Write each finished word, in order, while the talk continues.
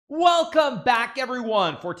Welcome back,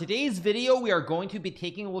 everyone. For today's video, we are going to be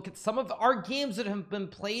taking a look at some of our games that have been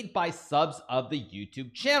played by subs of the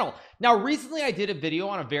YouTube channel. Now, recently I did a video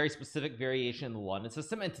on a very specific variation in the London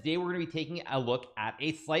system, and today we're going to be taking a look at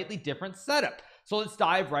a slightly different setup. So let's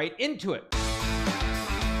dive right into it.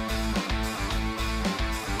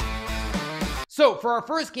 So for our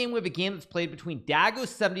first game, we have a game that's played between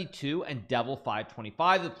Dago72 and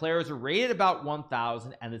Devil525. The players are rated about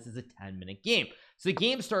 1000, and this is a 10-minute game. So the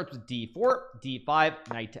game starts with d4,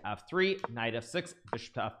 d5, knight to f3, knight f6,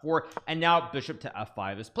 bishop to f4, and now bishop to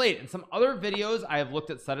f5 is played. In some other videos, I have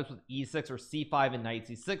looked at setups with e6 or c5 and knight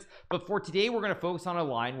c6, but for today, we're going to focus on a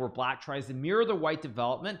line where black tries to mirror the white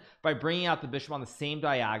development by bringing out the bishop on the same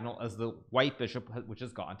diagonal as the white bishop, which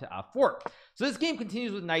has gone to f4. So this game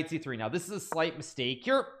continues with knight c3. Now, this is a slight mistake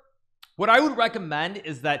here. What I would recommend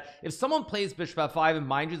is that if someone plays bishop f5, and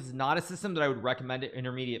mind you, this is not a system that I would recommend to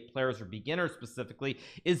intermediate players or beginners specifically,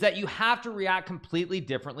 is that you have to react completely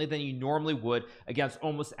differently than you normally would against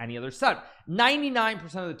almost any other setup. 99%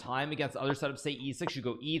 of the time against other setups, say e6, you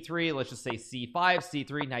go e3, let's just say c5,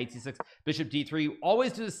 c3, knight c6, bishop d3. You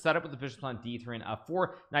always do this setup with the bishops on d3 and f4,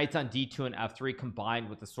 knights on d2 and f3, combined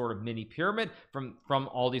with the sort of mini pyramid from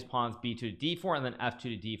all these pawns, b2 to d4, and then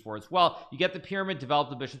f2 to d4 as well. You get the pyramid, develop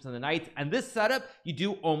the bishops and the knights, and this setup you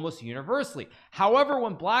do almost universally. However,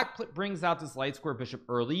 when black brings out this light square bishop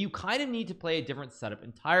early, you kind of need to play a different setup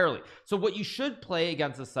entirely. So what you should play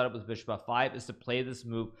against this setup with bishop f5 is to play this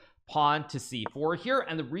move pawn to c4 here,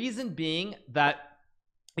 and the reason being that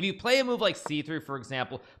if you play a move like c3, for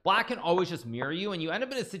example, black can always just mirror you, and you end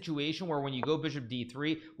up in a situation where when you go bishop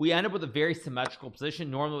d3, we end up with a very symmetrical position.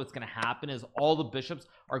 Normally what's going to happen is all the bishops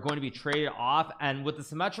are going to be traded off, and with the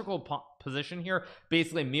symmetrical position here,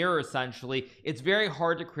 basically mirror essentially, it's very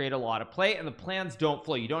hard to create a lot of play, and the plans don't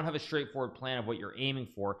flow. You don't have a straightforward plan of what you're aiming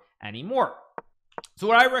for anymore. So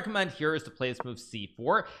what I recommend here is to play this move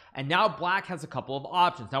c4, and now black has a couple of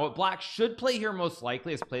options. Now what black should play here most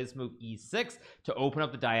likely is play this move e6 to open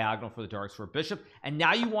up the diagonal for the dark square bishop, and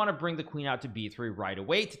now you want to bring the queen out to b3 right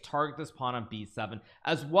away to target this pawn on b7,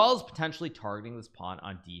 as well as potentially targeting this pawn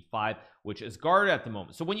on d5, which is guarded at the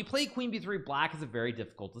moment. So when you play queen b3, black is a very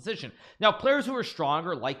difficult decision. Now players who are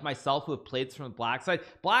stronger, like myself, who have played this from the black side,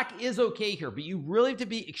 black is okay here, but you really have to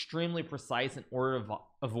be extremely precise in order to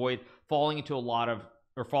avoid falling into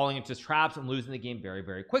falling into traps and losing the game very,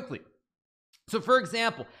 very quickly. So for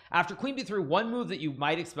example, after queen b3, one move that you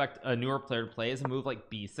might expect a newer player to play is a move like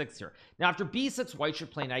b6 here. Now after b6, white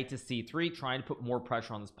should play knight to c3, trying to put more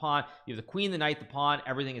pressure on this pawn. You have the queen, the knight, the pawn,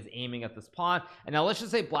 everything is aiming at this pawn. And now let's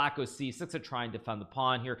just say black goes c6 to try and defend the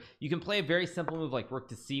pawn here. You can play a very simple move like rook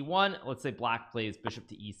to c1. Let's say black plays bishop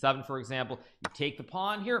to e7, for example. You take the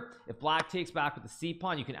pawn here. If black takes back with the c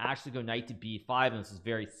pawn, you can actually go knight to b5, and this is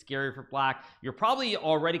very scary for black. You're probably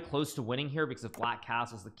already close to winning here, because if black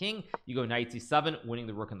castles the king, you go knight c7, winning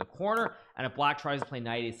the rook in the corner. And if black tries to play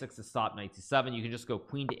knight a6 to stop knight c7, you can just go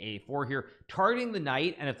queen to a4 here, targeting the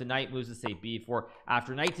knight. And if the knight moves to say b4,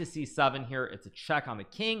 after knight to c7 here, it's a check on the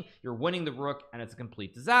king, you're winning the rook, and it's a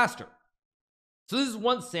complete disaster. So this is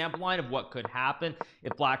one sample line of what could happen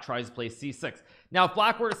if black tries to play c6. Now if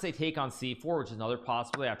black were to say take on c4, which is another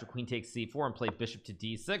possibility, after queen takes c4 and play bishop to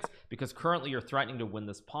d6, because currently you're threatening to win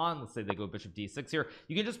this pawn. Let's say they go bishop d6 here,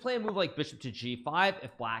 you can just play a move like bishop to g5.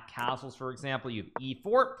 If black castles, for example, you have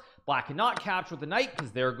e4. Black cannot capture the knight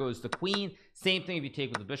because there goes the queen. Same thing if you take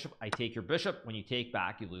with the bishop. I take your bishop. When you take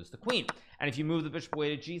back, you lose the queen. And if you move the bishop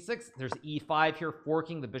away to g6, there's e5 here,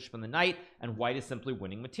 forking the bishop and the knight, and white is simply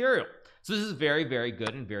winning material. So this is very, very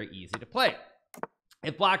good and very easy to play.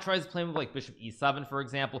 If black tries to play a move like bishop e7, for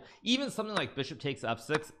example, even something like bishop takes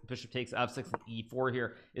f6, and e4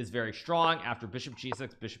 here is very strong. After bishop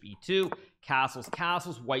g6, bishop e2,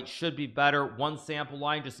 castles, white should be better. One sample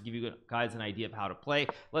line just to give you guys an idea of how to play.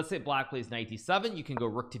 Let's say black plays knight d7, you can go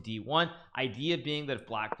rook to d1. Idea being that if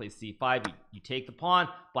black plays c5, you take the pawn.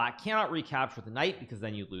 Black cannot recapture the knight because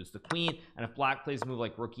then you lose the queen. And if black plays a move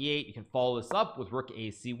like rook e8, you can follow this up with rook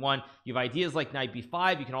ac1. You have ideas like knight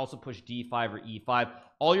b5. You can also push d5 or e5.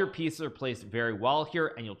 All your pieces are placed very well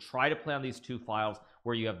here, and you'll try to play on these two files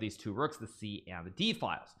where you have these two rooks, the c and the d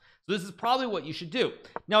files. So this is probably what you should do.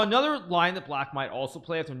 Now another line that black might also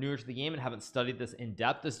play if they're newer to the game and haven't studied this in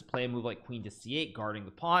depth is to play a move like queen to c8, guarding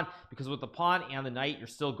the pawn, because with the pawn and the knight, you're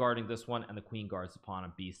still guarding this one, and the queen guards the pawn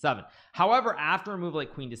on b7. However, after a move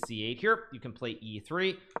like queen to c8 here, you can play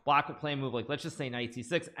e3. Black will play a move like, let's just say knight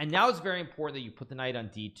c6, and now it's very important that you put the knight on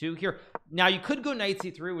d2 here. Now you could go knight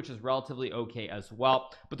c3, which is relatively okay as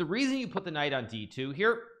well, but the reason you put the knight on d2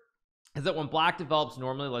 here is that when black develops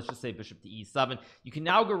normally, let's just say bishop to e7, you can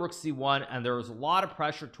now go rook c1, and there was a lot of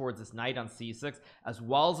pressure towards this knight on c6 as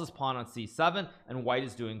well as this pawn on c7, and white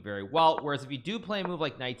is doing very well. Whereas if you do play a move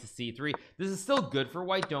like knight to c3, this is still good for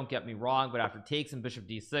white, don't get me wrong, but after takes and bishop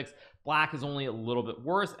d6, black is only a little bit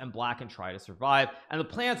worse, and black can try to survive, and the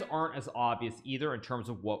plans aren't as obvious either in terms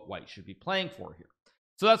of what white should be playing for here.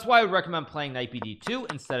 So that's why I would recommend playing knight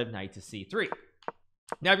bd2 instead of knight to c3.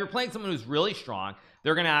 Now if you're playing someone who's really strong,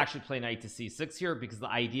 they're going to actually play knight to c6 here, because the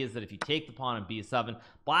idea is that if you take the pawn on b7,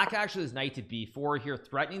 black actually is knight to b4 here,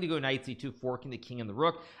 threatening to go knight c2, forking the king and the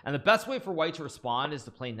rook. And the best way for white to respond is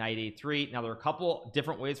to play knight a3. Now there are a couple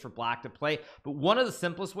different ways for black to play, but one of the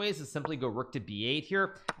simplest ways is simply go rook to b8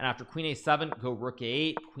 here, and after queen a7, go rook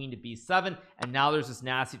a8, queen to b7, and now there's this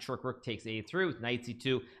nasty trick rook takes a3 with knight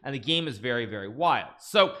c2, and the game is very, very wild.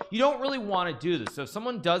 So you don't really want to do this. So if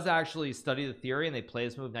someone does actually study the theory and they play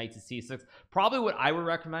this move knight to c6, probably what I would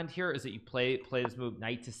recommend here is that you play this move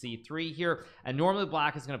knight to c3 here, and normally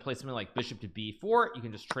black is going to play something like bishop to b4. You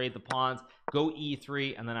can just trade the pawns, go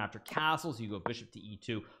e3, and then after castles you go bishop to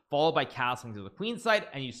e2, followed by castling to the queen side,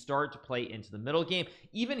 and you start to play into the middle game.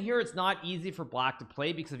 Even here it's not easy for black to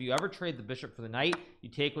play, because if you ever trade the bishop for the knight, you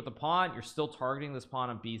take with the pawn, you're still targeting this pawn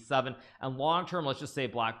on b7, and long term, let's just say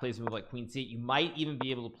black plays a move like queen c8, you might even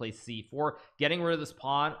be able to play c4, getting rid of this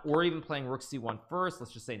pawn, or even playing rook c1 first.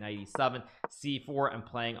 Let's just say knight e7, c4, and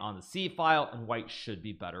playing on the c file, and white should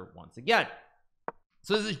be better once again.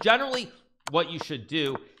 So this is generally what you should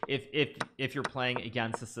do if you're playing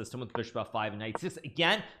against the system with bishop f5 and knight 6.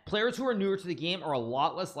 Again, players who are newer to the game are a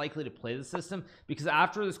lot less likely to play the system, because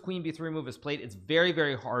after this queen b3 move is played, it's very,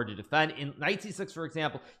 very hard to defend. In knight c6, for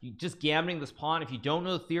example, you just gammoning this pawn. If you don't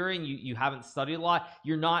know the theory and you haven't studied a lot,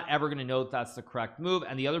 you're not ever going to know that that's the correct move.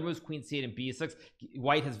 And the other moves, queen c8 and b6,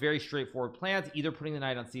 white has very straightforward plans, either putting the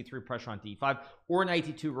knight on c3, pressure on d5, or knight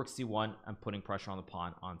d2, rook c1, and putting pressure on the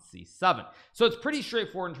pawn on c7. So it's pretty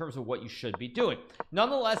straightforward in terms of what you should be doing.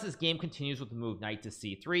 Nonetheless, this game continues with the move knight to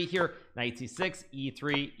c3 here, knight c6,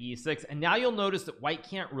 e3, e6, and now you'll notice that white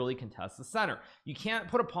can't really contest the center. You can't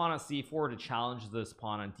put a pawn on c4 to challenge this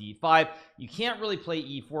pawn on d5. You can't really play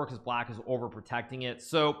e4 because black is overprotecting it,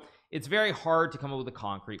 so it's very hard to come up with a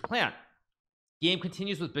concrete plan. Game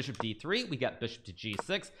continues with bishop d3. We got bishop to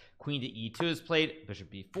g6, queen to e2 is played,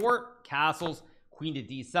 bishop b4, castles, queen to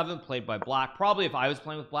d7 played by black. Probably if I was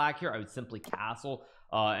playing with black here, I would simply castle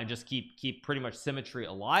and just keep pretty much symmetry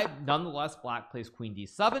alive. Nonetheless, black plays queen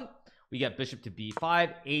d7. We get bishop to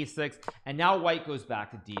b5, a6, and now white goes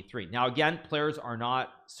back to d3. Now again, players are not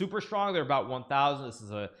super strong, they're about 1000. This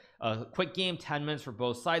is a quick game, 10 minutes for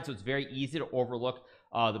both sides, so it's very easy to overlook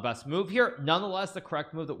the best move here. Nonetheless, the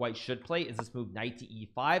correct move that white should play is this move knight to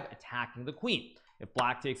e5, attacking the queen. If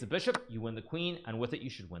black takes a bishop, you win the queen, and with it you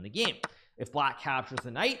should win the game. If black captures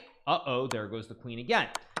the knight, there goes the queen again.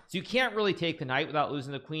 So you can't really take the knight without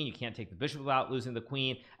losing the queen, you can't take the bishop without losing the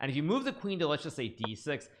queen, and if you move the queen to, let's just say,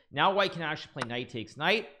 d6, now white can actually play knight takes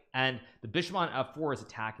knight, and the bishop on f4 is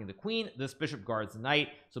attacking the queen. This bishop guards the knight,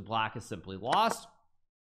 so black is simply lost.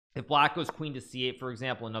 If black goes queen to c8, for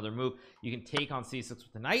example, another move, you can take on c6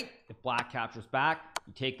 with the knight. If black captures back,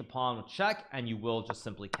 you take the pawn with check, and you will just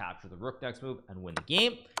simply capture the rook next move and win the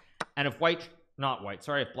game. And if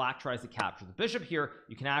if black tries to capture the bishop here,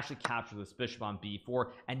 you can actually capture this bishop on b4,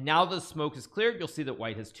 and now the smoke is cleared. You'll see that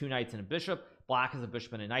white has two knights and a bishop, black has a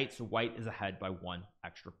bishop and a knight, so white is ahead by one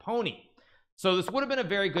extra pony. So this would have been a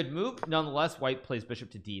very good move. Nonetheless, white plays bishop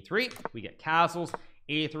to d3. We get castles,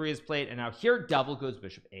 a3 is played, and now here devil goes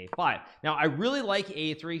bishop a5. Now I really like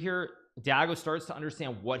a3 here. Dago starts to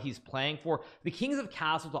understand what he's playing for. The kings have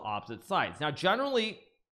castled to opposite sides. Now generally,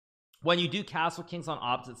 when you do castle kings on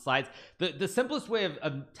opposite sides, the simplest way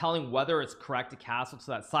of telling whether it's correct to castle to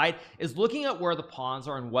that side is looking at where the pawns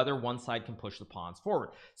are and whether one side can push the pawns forward.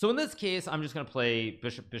 So in this case, I'm just going to play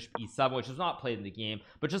bishop e7, which is not played in the game,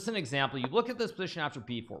 but just an example. You look at this position after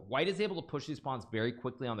b4. White is able to push these pawns very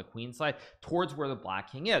quickly on the queen side towards where the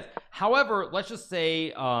black king is. However, let's just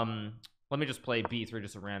say let me just play b3,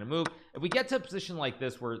 just a random move. If we get to a position like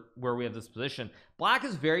this where we have this position, black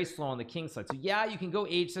is very slow on the king side. So yeah, you can go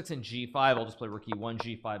h6 and g5. I'll just play rook e1,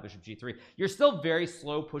 g5, bishop g3. You're still very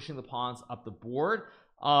slow pushing the pawns up the board.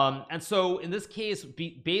 And so in this case,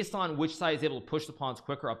 based on which side is able to push the pawns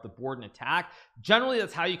quicker up the board and attack, generally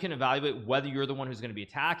that's how you can evaluate whether you're the one who's going to be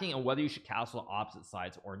attacking and whether you should castle opposite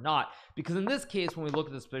sides or not. Because in this case, when we look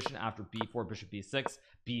at this position after b4, bishop b6,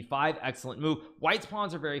 b5, excellent move. White's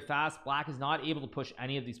pawns are very fast. Black is not able to push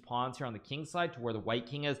any of these pawns here on the king side to where the white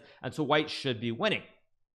king is, and so white should be winning.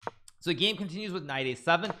 So the game continues with knight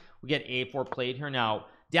a7. We get a4 played here. Now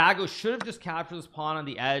Dago should have just captured this pawn on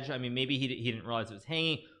the edge. I mean, maybe he didn't realize it was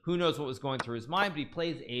hanging. Who knows what was going through his mind, but he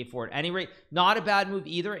plays a4 at any rate. Not a bad move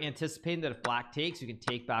either, anticipating that if black takes, you can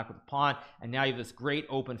take back with the pawn, and now you have this great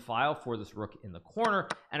open file for this rook in the corner.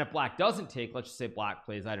 And if black doesn't take, let's just say black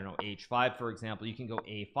plays, I don't know, h5 for example, you can go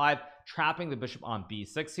a5, trapping the bishop on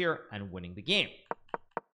b6 here and winning the game.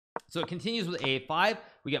 So it continues with a5.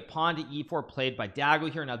 We get pawn to e4 played by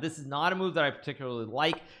Dago here. Now this is not a move that I particularly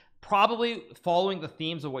like. Probably following the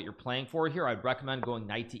themes of what you're playing for here, I'd recommend going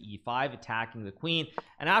knight to e5, attacking the queen.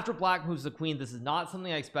 And after black moves the queen, this is not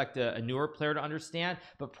something I expect a newer player to understand,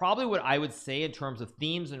 but probably what I would say in terms of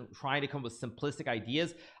themes and trying to come with simplistic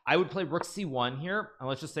ideas, I would play rook c1 here. And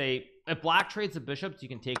let's just say if black trades the bishops, you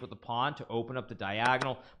can take with the pawn to open up the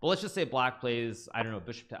diagonal. But let's just say black plays, I don't know,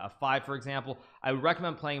 bishop to f5 for example. I would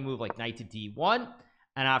recommend playing a move like knight to d1.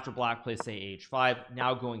 And after black plays, say h5,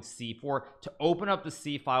 now going c4 to open up the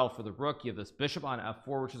c file for the rook. You have this bishop on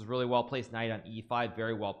f4, which is really well placed, knight on e5,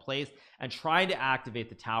 very well placed, and trying to activate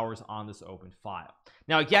the towers on this open file.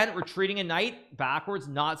 Now again, retreating a knight backwards,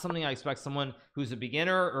 not something I expect someone who's a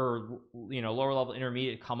beginner or, you know, lower level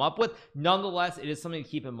intermediate to come up with. Nonetheless, it is something to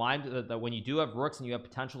keep in mind that when you do have rooks and you have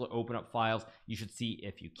potential to open up files, you should see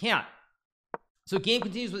if you can. So game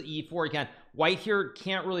continues with e4 again. White here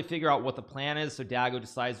can't really figure out what the plan is, so Dago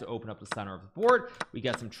decides to open up the center of the board. We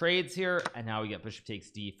get some trades here, and now we get bishop takes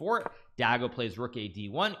d4. Dago plays rook a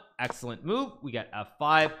d1. Excellent move. We get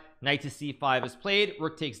f5. Knight to c5 is played.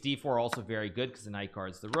 Rook takes d4, also very good because the knight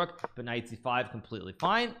guards the rook, but knight c5 completely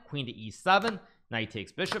fine. Queen to e7. Knight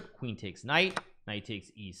takes bishop. Queen takes knight. Knight takes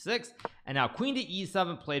e6, and now queen to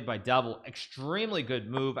e7 played by Devil. Extremely good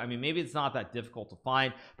move. I mean, maybe it's not that difficult to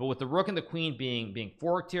find, but with the rook and the queen being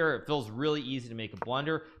forked here, it feels really easy to make a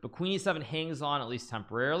blunder. But queen e7 hangs on, at least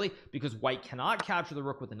temporarily, because white cannot capture the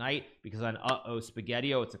rook with the knight, because on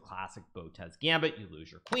spaghetti-o, it's a classic Botez gambit. You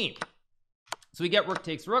lose your queen. So we get rook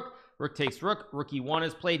takes rook, rook takes rook, rook e1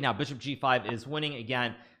 is played. Now bishop g5 is winning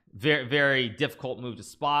again. Very, very difficult move to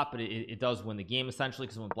spot, but it does win the game essentially,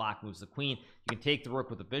 because when black moves the queen, you can take the rook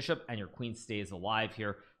with the bishop and your queen stays alive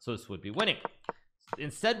here, so this would be winning.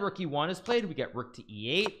 Instead, rook e1 is played. We get rook to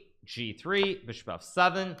e8, g3, bishop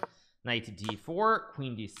f7, knight to d4,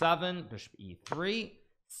 queen d7, bishop e3,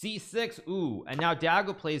 c6. Ooh, and now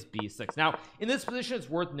Dago plays b6. Now in this position, it's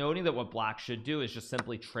worth noting that what black should do is just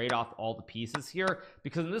simply trade off all the pieces here,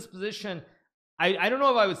 because in this position, I don't know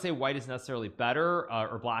if I would say white is necessarily better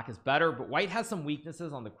or black is better, but white has some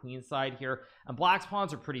weaknesses on the queen side here, and black's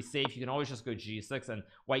pawns are pretty safe. You can always just go g6, and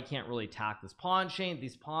white can't really attack this pawn chain.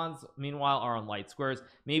 These pawns meanwhile are on light squares.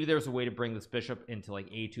 Maybe there's a way to bring this bishop into like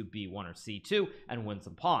a2, b1, or c2 and win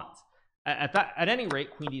some pawns. At any rate,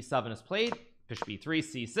 queen d7 is played, bishop e3,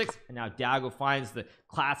 c6, and now Dago finds the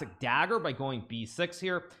classic dagger by going b6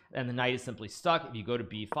 here, and the knight is simply stuck. If you go to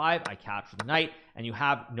b5, I capture the knight, and you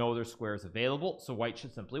have no other squares available, so white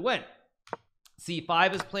should simply win.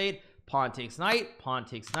 c5 is played, pawn takes knight,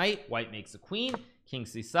 white makes a queen, king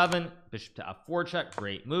c7, bishop to f4 check,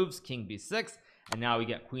 great moves, king b6, and now we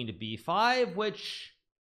get queen to b5, which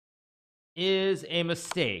is a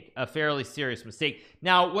mistake, a fairly serious mistake.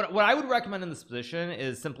 Now what I would recommend in this position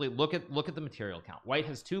is simply look at the material count. White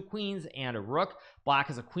has 2 queens and a rook. Black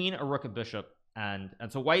has a queen, a rook, a bishop, and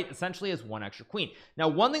so white essentially has 1 extra queen. Now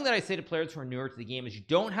one thing that I say to players who are newer to the game is you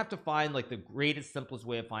don't have to find like the greatest simplest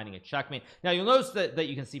way of finding a checkmate. Now you'll notice that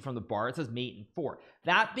you can see from the bar it says mate in 4.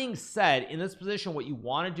 That being said, in this position what you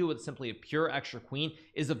want to do with simply a pure extra queen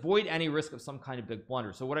is avoid any risk of some kind of big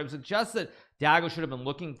blunder. So what I would suggest that Dago should have been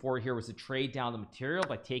looking for here was to trade down the material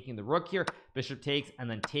by taking the rook here, bishop takes, and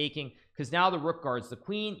then taking, because now the rook guards the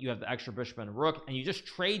queen, you have the extra bishop and a rook, and you just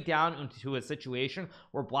trade down into a situation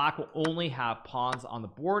where black will only have pawns on the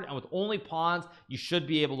board, and with only pawns you should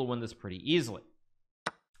be able to win this pretty easily.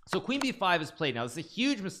 So queen b5 is played. Now this is a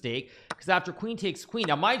huge mistake, because after queen takes queen,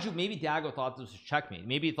 now mind you, maybe Dago thought this was checkmate,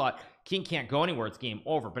 maybe he thought king can't go anywhere, it's game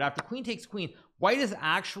over, but after queen takes queen, white is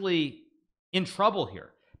actually in trouble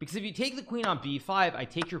here, because if you take the queen on b5, I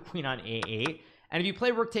take your queen on a8, and if you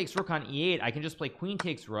play rook takes rook on e8, I can just play queen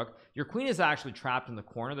takes rook. Your queen is actually trapped in the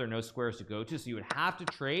corner. There are no squares to go to, so you would have to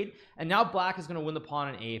trade. And now black is going to win the pawn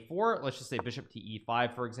on a4. Let's just say bishop to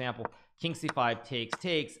e5, for example. King c5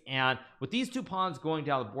 takes, and with these 2 pawns going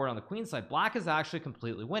down the board on the queen side, black is actually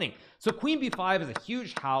completely winning. So queen b5 is a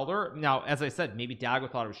huge howler. Now, as I said, maybe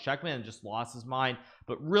Dago thought it was checkmate and just lost his mind,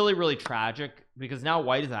 but really, really tragic, because now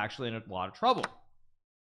white is actually in a lot of trouble.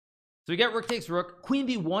 So we get rook takes rook. Queen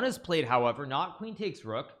b1 is played, however, not queen takes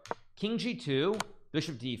rook. King g2,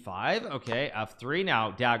 bishop d5, okay, f3.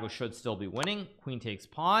 Now Dago should still be winning. Queen takes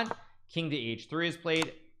pawn. King to h3 is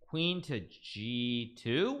played. Queen to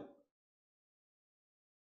g2,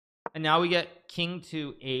 and now we get king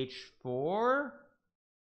to h4.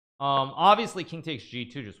 Obviously king takes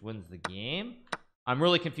g2 just wins the game. I'm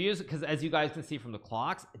really confused because as you guys can see from the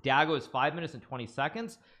clocks, Dago is 5 minutes and 20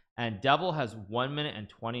 seconds and Devil has 1 minute and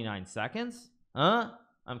 29 seconds.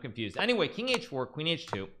 I'm confused. Anyway, king h4, queen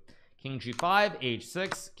h2, king g5,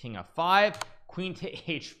 h6, king f5, queen to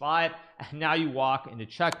h5, and now you walk into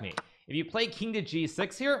checkmate. If you play king to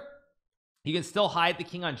g6 here, you can still hide the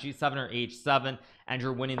king on g7 or h7 and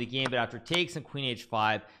you're winning the game, but after takes and queen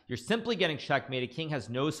h5, you're simply getting checkmated. King has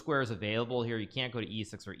no squares available here. You can't go to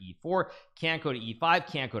e6 or e4, can't go to e5,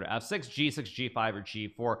 can't go to f6, g6, g5, or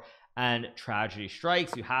g4, and tragedy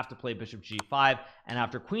strikes. You have to play bishop g5, and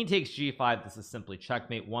after queen takes g5, this is simply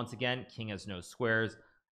checkmate. Once again, king has no squares,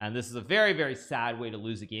 and this is a very, very sad way to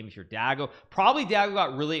lose a game if you're Dago. Probably Dago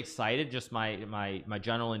got really excited. Just my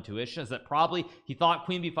general intuition is that probably he thought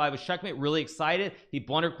queen b5 was checkmate, really excited. He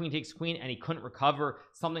blundered queen takes queen and he couldn't recover,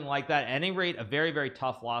 something like that. At any rate, a very, very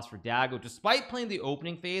tough loss for Dago. Despite playing the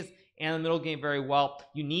opening phase and the middle game very well,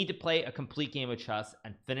 you need to play a complete game of chess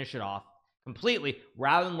and finish it off completely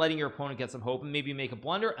rather than letting your opponent get some hope and maybe make a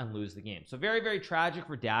blunder and lose the game. So very, very tragic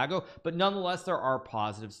for Dago, but nonetheless there are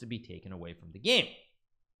positives to be taken away from the game.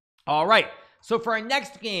 All right, so for our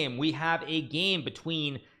next game, we have a game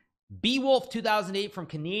between Beowulf 2008 from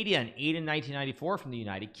Canada and Aiden 1994 from the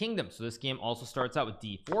United Kingdom. So this game also starts out with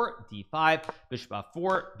d4, d5, bishop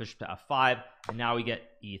f4, bishop to f5, and now we get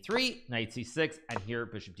e3, knight c6, and here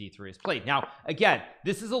bishop d3 is played. Now again,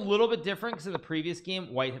 this is a little bit different because in the previous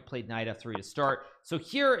game white had played knight f3 to start. So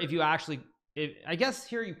here, if you actually I guess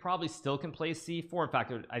here you probably still can play c4. In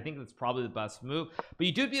fact, I think that's probably the best move, but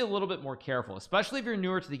you do be a little bit more careful, especially if you're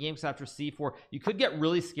newer to the game, because after c4 you could get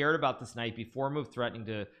really scared about this knight b4 move threatening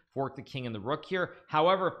to fork the king and the rook here.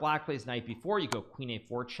 However, if black plays knight b4, you go queen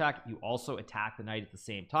a4 check, you also attack the knight at the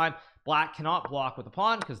same time. Black cannot block with the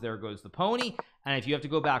pawn because there goes the pony, and if you have to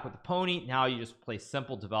go back with the pony, now you just play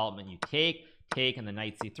simple development. You take, and the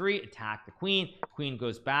knight c3, attack the queen, queen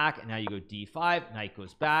goes back, and now you go d5, knight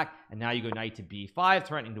goes back, and now you go knight to b5,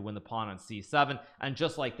 threatening to win the pawn on c7, and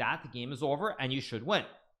just like that the game is over and you should win.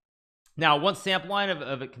 Now one sample line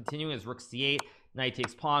of it continuing is rook c8, knight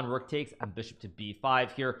takes pawn, rook takes, and bishop to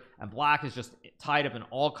b5 here, and black is just tied up in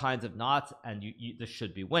all kinds of knots, and this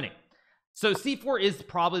should be winning. So c4 is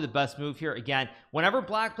probably the best move here. Again, whenever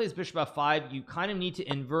black plays bishop f5, you kind of need to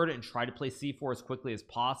invert it and try to play c4 as quickly as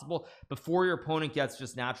possible before your opponent gets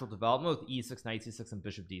just natural development with e6, knight c6, and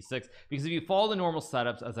bishop d6, because if you follow the normal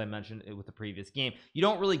setups, as I mentioned with the previous game, you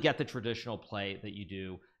don't really get the traditional play that you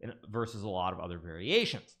do versus a lot of other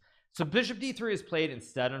variations. So bishop d3 is played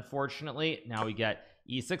instead, unfortunately. Now we get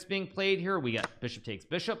e6 being played here. We get bishop takes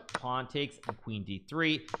bishop, pawn takes, and queen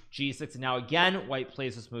d3, g6, and now again white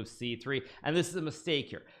plays this move c3, and this is a mistake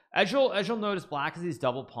here. As you'll notice, black has these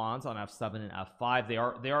double pawns on f7 and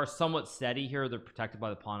f5. They are somewhat steady here. They're protected by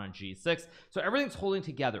the pawn on g6, so everything's holding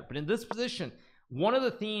together. But in this position, one of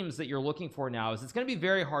the themes that you're looking for now is it's going to be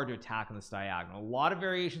very hard to attack on this diagonal. A lot of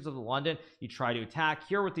variations of the London, you try to attack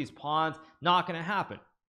here with these pawns, not going to happen.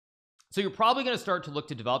 So you're probably going to start to look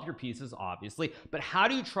to develop your pieces, obviously, but how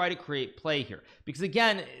do you try to create play here? Because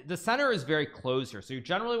again, the center is very closed here. So you're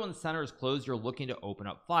generally, when the center is closed, you're looking to open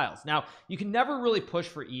up files. Now you can never really push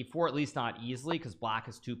for e4, at least not easily, because black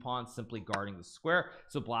has two pawns simply guarding the square,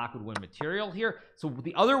 so black would win material here. So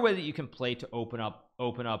the other way that you can play to open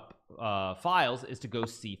up files is to go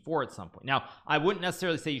c4 at some point. Now I wouldn't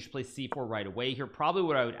necessarily say you should play c4 right away here. Probably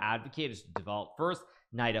what I would advocate is to develop first,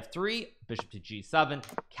 knight f3, bishop to g7,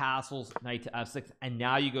 castles, knight to f6, and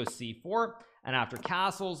now you go c4, and after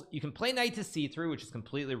castles you can play knight to c3, which is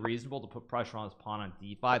completely reasonable to put pressure on his pawn on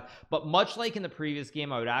d5, but much like in the previous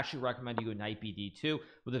game, I would actually recommend you go knight bd2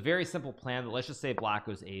 with a very simple plan that, let's just say black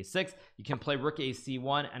goes a6, you can play rook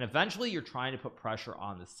ac1, and eventually you're trying to put pressure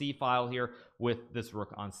on the c file here with this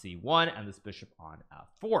rook on c1 and this bishop on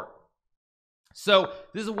f4. So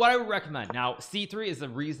this is what I would recommend. Now c3 is a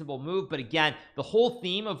reasonable move, but again, the whole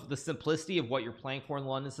theme of the simplicity of what you're playing for in the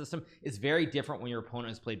London system is very different when your opponent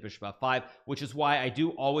has played bishop f5, which is why I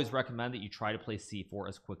do always recommend that you try to play c4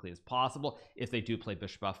 as quickly as possible if they do play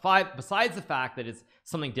bishop f5. Besides the fact that it's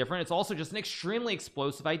something different, it's also just an extremely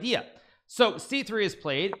explosive idea. So c3 is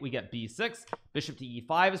played, we get b6, bishop to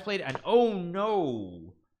e5 is played, and oh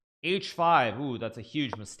no, h5. Ooh, that's a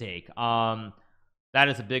huge mistake. That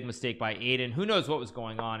is a big mistake by Aiden. Who knows what was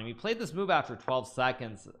going on? And he played this move after 12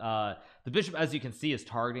 seconds. The bishop, as you can see, is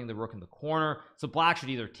targeting the rook in the corner. So black should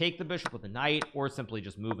either take the bishop with a knight or simply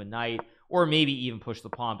just move a knight, or maybe even push the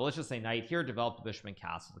pawn. But let's just say knight here, develop the bishop and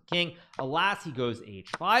castle the king. Alas, he goes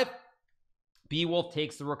h5. Beowulf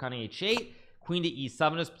takes the rook on h8. Queen to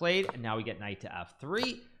e7 is played, and now we get knight to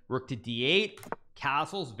f3. Rook to d8,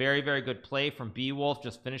 Castles, very good play from Beowulf,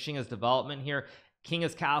 just finishing his development here. King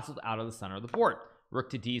is castled out of the center of the board. Rook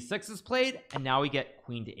to d6 is played, and now we get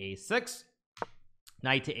queen to a6,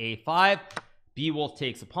 knight to a5. Beowulf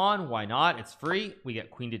takes a pawn. Why not? It's free. We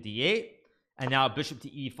get queen to d8, and now bishop to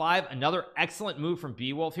e5. Another excellent move from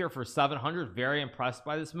Beowulf here for 700. Very impressed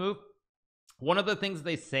by this move. One of the things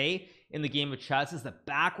they say in the game of chess is that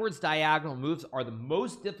backwards diagonal moves are the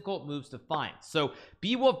most difficult moves to find. So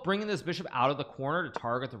Beowulf bringing this bishop out of the corner to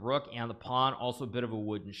target the rook and the pawn, also a bit of a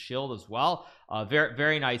wooden shield as well.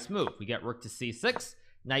 Very nice move. We get rook to c6,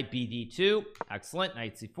 knight bd2, excellent.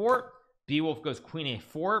 Knight c4. Beowulf goes queen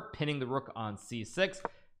a4, pinning the rook on c6.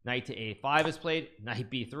 Knight to a5 is played. Knight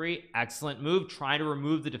b3, excellent move, trying to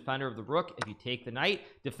remove the defender of the rook. If you take the knight,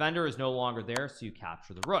 defender is no longer there, so you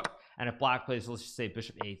capture the rook. And if black plays, let's just say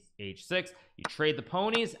bishop h6, you trade the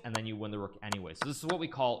ponies and then you win the rook anyway. So this is what we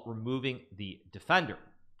call removing the defender.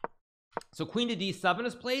 So queen to d7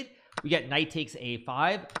 is played. We get knight takes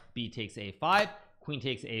a5, b takes a5, queen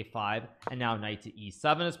takes a5, and now knight to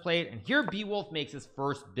e7 is played. And here Beowulf makes his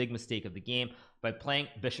first big mistake of the game by playing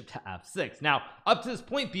bishop to f6. Now up to this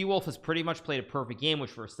point, Beowulf has pretty much played a perfect game, which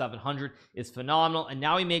for 700 is phenomenal. And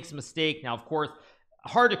now he makes a mistake. Now of course,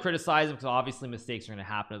 hard to criticize him because obviously mistakes are going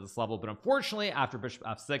to happen at this level, but unfortunately after bishop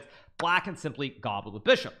f6, black can simply gobble the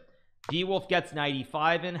bishop. Beowulf gets knight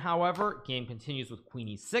e5 in. However, game continues with queen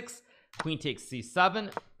e6, queen takes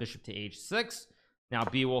c7, bishop to h6. Now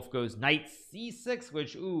Beowulf goes knight c6,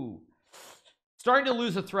 which starting to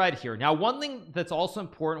lose a thread here. Now one thing that's also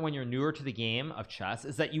important when you're newer to the game of chess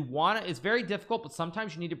is that it's very difficult, but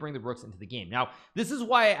sometimes you need to bring the rooks into the game. Now this is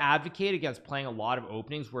why I advocate against playing a lot of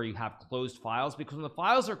openings where you have closed files, because when the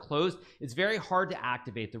files are closed, it's very hard to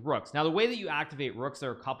activate the rooks. Now the way that you activate rooks, there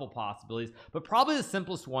are a couple possibilities, but probably the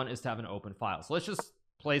simplest one is to have an open file. So let's just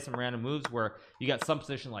play some random moves where you got some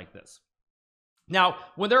position like this. Now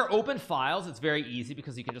when there are open files, it's very easy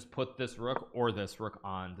because you can just put this rook or this rook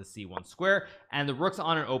on the c1 square, and the rook's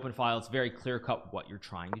on an open file. It's very clear cut what you're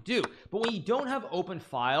trying to do. But when you don't have open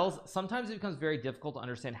files, sometimes it becomes very difficult to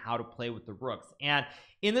understand how to play with the rooks. And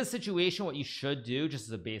in this situation, what you should do, just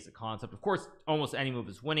as a basic concept, of course almost any move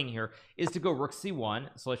is winning here, is to go rook c1.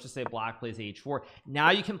 So let's just say black plays h4.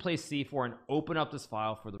 Now you can play c4 and open up this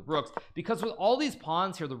file for the rooks, because with all these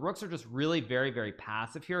pawns here, the rooks are just really very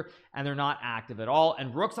passive here, and they're not active at all.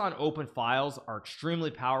 And rooks on open files are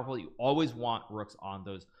extremely powerful. You always want rooks on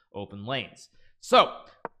those open lanes. So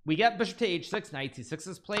we get bishop to h6, knight c6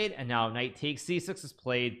 is played, and now knight takes c6 is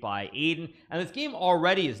played by Aiden. And this game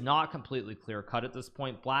already is not completely clear cut at this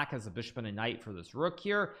point. Black has a bishop and a knight for this rook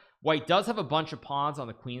here. White does have a bunch of pawns on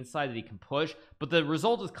the queen side that he can push, but the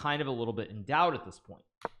result is kind of a little bit in doubt at this point.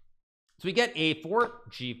 So we get a4,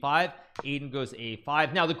 g5. Aiden goes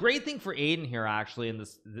a5. Now the great thing for Aiden here actually in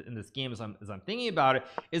this game, as I'm thinking about it,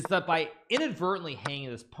 is that by inadvertently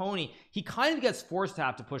hanging this pony, he kind of gets forced to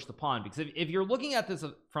have to push the pawn, because if you're looking at this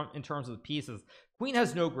in terms of the pieces, queen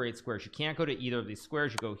has no great squares. You can't go to either of these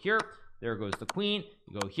squares. You go here, there goes the queen,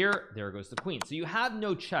 you go here, there goes the queen. So you have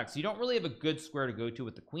no checks. You don't really have a good square to go to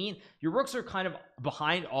with the queen. Your rooks are kind of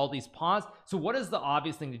behind all these pawns. So what is the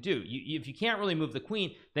obvious thing to do? If you can't really move the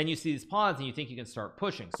queen, then you see these pawns and you think you can start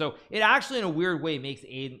pushing. So it actually in a weird way makes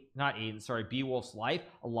Beowulf's life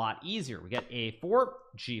a lot easier. We get a4,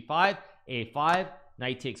 g5, a5,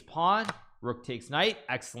 knight takes pawn, rook takes knight,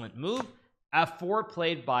 excellent move. f4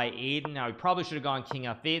 played by Aiden. Now he probably should have gone king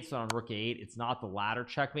f8, so on rook a8 it's not the ladder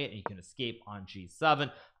checkmate, and you can escape on g7.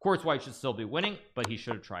 Of course white should still be winning, but he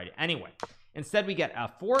should have tried it anyway. Instead we get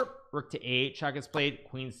f4, rook to a8 check is played,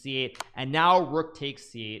 queen c8, and now rook takes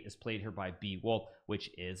c8 is played here by Beowulf,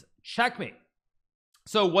 which is checkmate.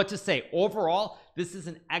 So what to say overall, this is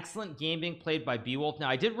an excellent game being played by Beowulf. Now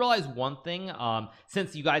I did realize one thing,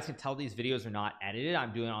 since you guys can tell these videos are not edited,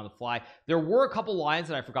 I'm doing it on the fly. There were a couple lines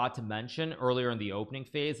that I forgot to mention earlier in the opening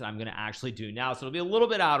phase that I'm going to actually do now, so it'll be a little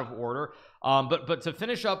bit out of order. But to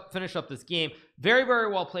finish up this game, very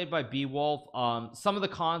well played by Beowulf. Some of the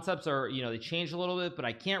concepts are, they changed a little bit, but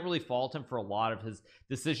I can't really fault him for a lot of his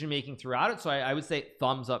decision making throughout it. So I would say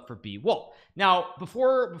thumbs up for Beowulf. Now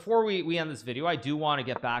before we end this video, I do want to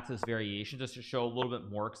get back to this variation just to show a little bit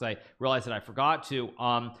more, because I realized that I forgot to.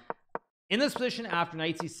 In this position, after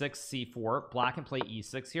knight c6, c4, black can play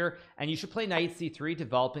e6 here, and you should play knight c3,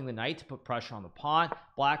 developing the knight to put pressure on the pawn.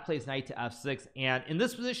 Black plays knight to f6, and in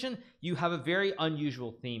this position you have a very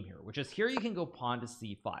unusual theme here, which is here you can go pawn to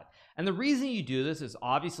c5. And the reason you do this is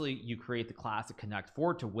obviously you create the classic connect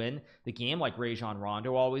four to win the game, like Rajon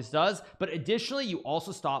Rondo always does, but additionally you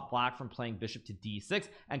also stop black from playing bishop to d6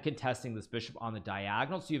 and contesting this bishop on the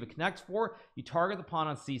diagonal. So you have a connect four, you target the pawn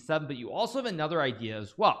on c7, but you also have another idea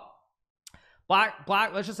as well.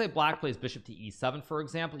 black, let's just say black plays bishop to e7, for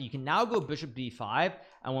example. You can now go bishop b5,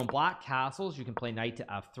 and when black castles, you can play knight to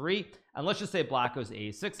f3, and let's just say black goes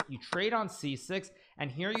a6. You trade on c6, and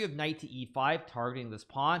here you have knight to e5 targeting this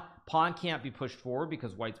pawn. Pawn can't be pushed forward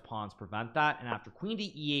because white's pawns prevent that, and after queen to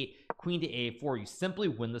e8, queen to a4, you simply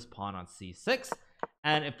win this pawn on c6.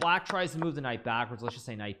 And if black tries to move the knight backwards, let's just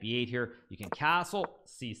say knight b8 here, you can castle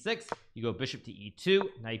c6, you go bishop to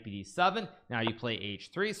e2, knight bd7. Now you play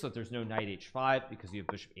h3 so that there's no knight h5 because you have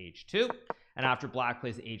bishop h2. And after black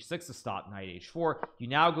plays h6 to stop knight h4, you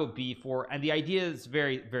now go b4. And the idea is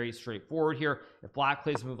very straightforward here. If black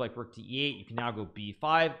plays a move like rook to e8, you can now go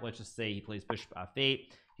b5. Let's just say he plays bishop f8.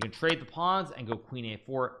 You can trade the pawns and go queen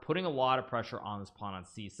a4, putting a lot of pressure on this pawn on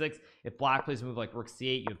c6. If black plays a move like rook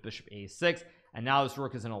c8, you have bishop a6, and now this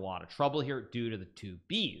rook is in a lot of trouble here due to the two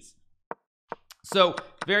b's. So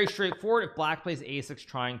very straightforward. If black plays a6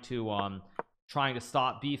 trying to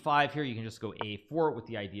stop b5 here, you can just go a4 with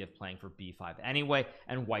the idea of playing for b5 anyway,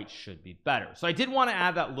 and white should be better. So I did want to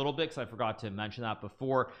add that little bit because I forgot to mention that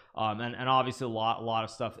before. And obviously a lot of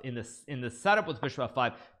stuff in this setup with bishop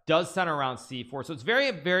f5 does center around c4. So it's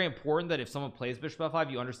very important that if someone plays bishop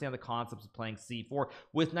f5, you understand the concepts of playing c4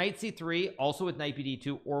 with knight c3, also with knight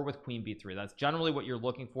bd2, or with queen b3. That's generally what you're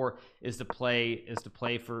looking for, is to play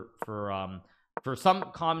for some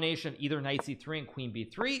combination, either knight c3 and queen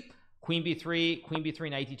b3, queen b3,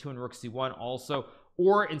 knight d2, and rook c1 also.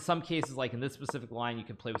 Or in some cases, like in this specific line, you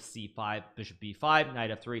can play with c5, bishop b5, knight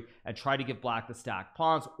f3, and try to give black the stacked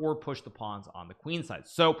pawns or push the pawns on the queen side.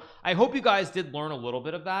 So I hope you guys did learn a little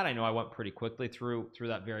bit of that. I know I went pretty quickly through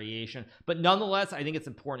that variation, but nonetheless, I think it's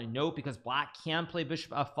important to note because black can play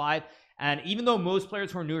bishop f5. And even though most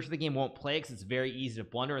players who are newer to the game won't play because it's very easy to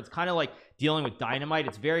blunder, it's kind of like dealing with dynamite.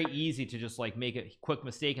 It's very easy to just like make a quick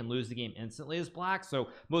mistake and lose the game instantly as black. So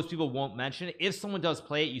most people won't mention it. If someone does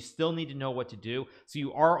play it, you still need to know what to do. So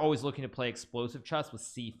you are always looking to play explosive chess with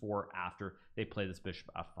c4 after they play this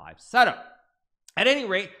bishop f5 setup. At any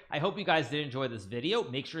rate, I hope you guys did enjoy this video.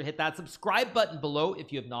 Make sure to hit that subscribe button below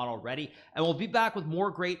if you have not already, and we'll be back with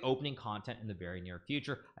more great opening content in the very near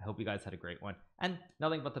future. I hope you guys had a great one, and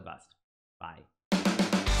nothing but the best. Bye.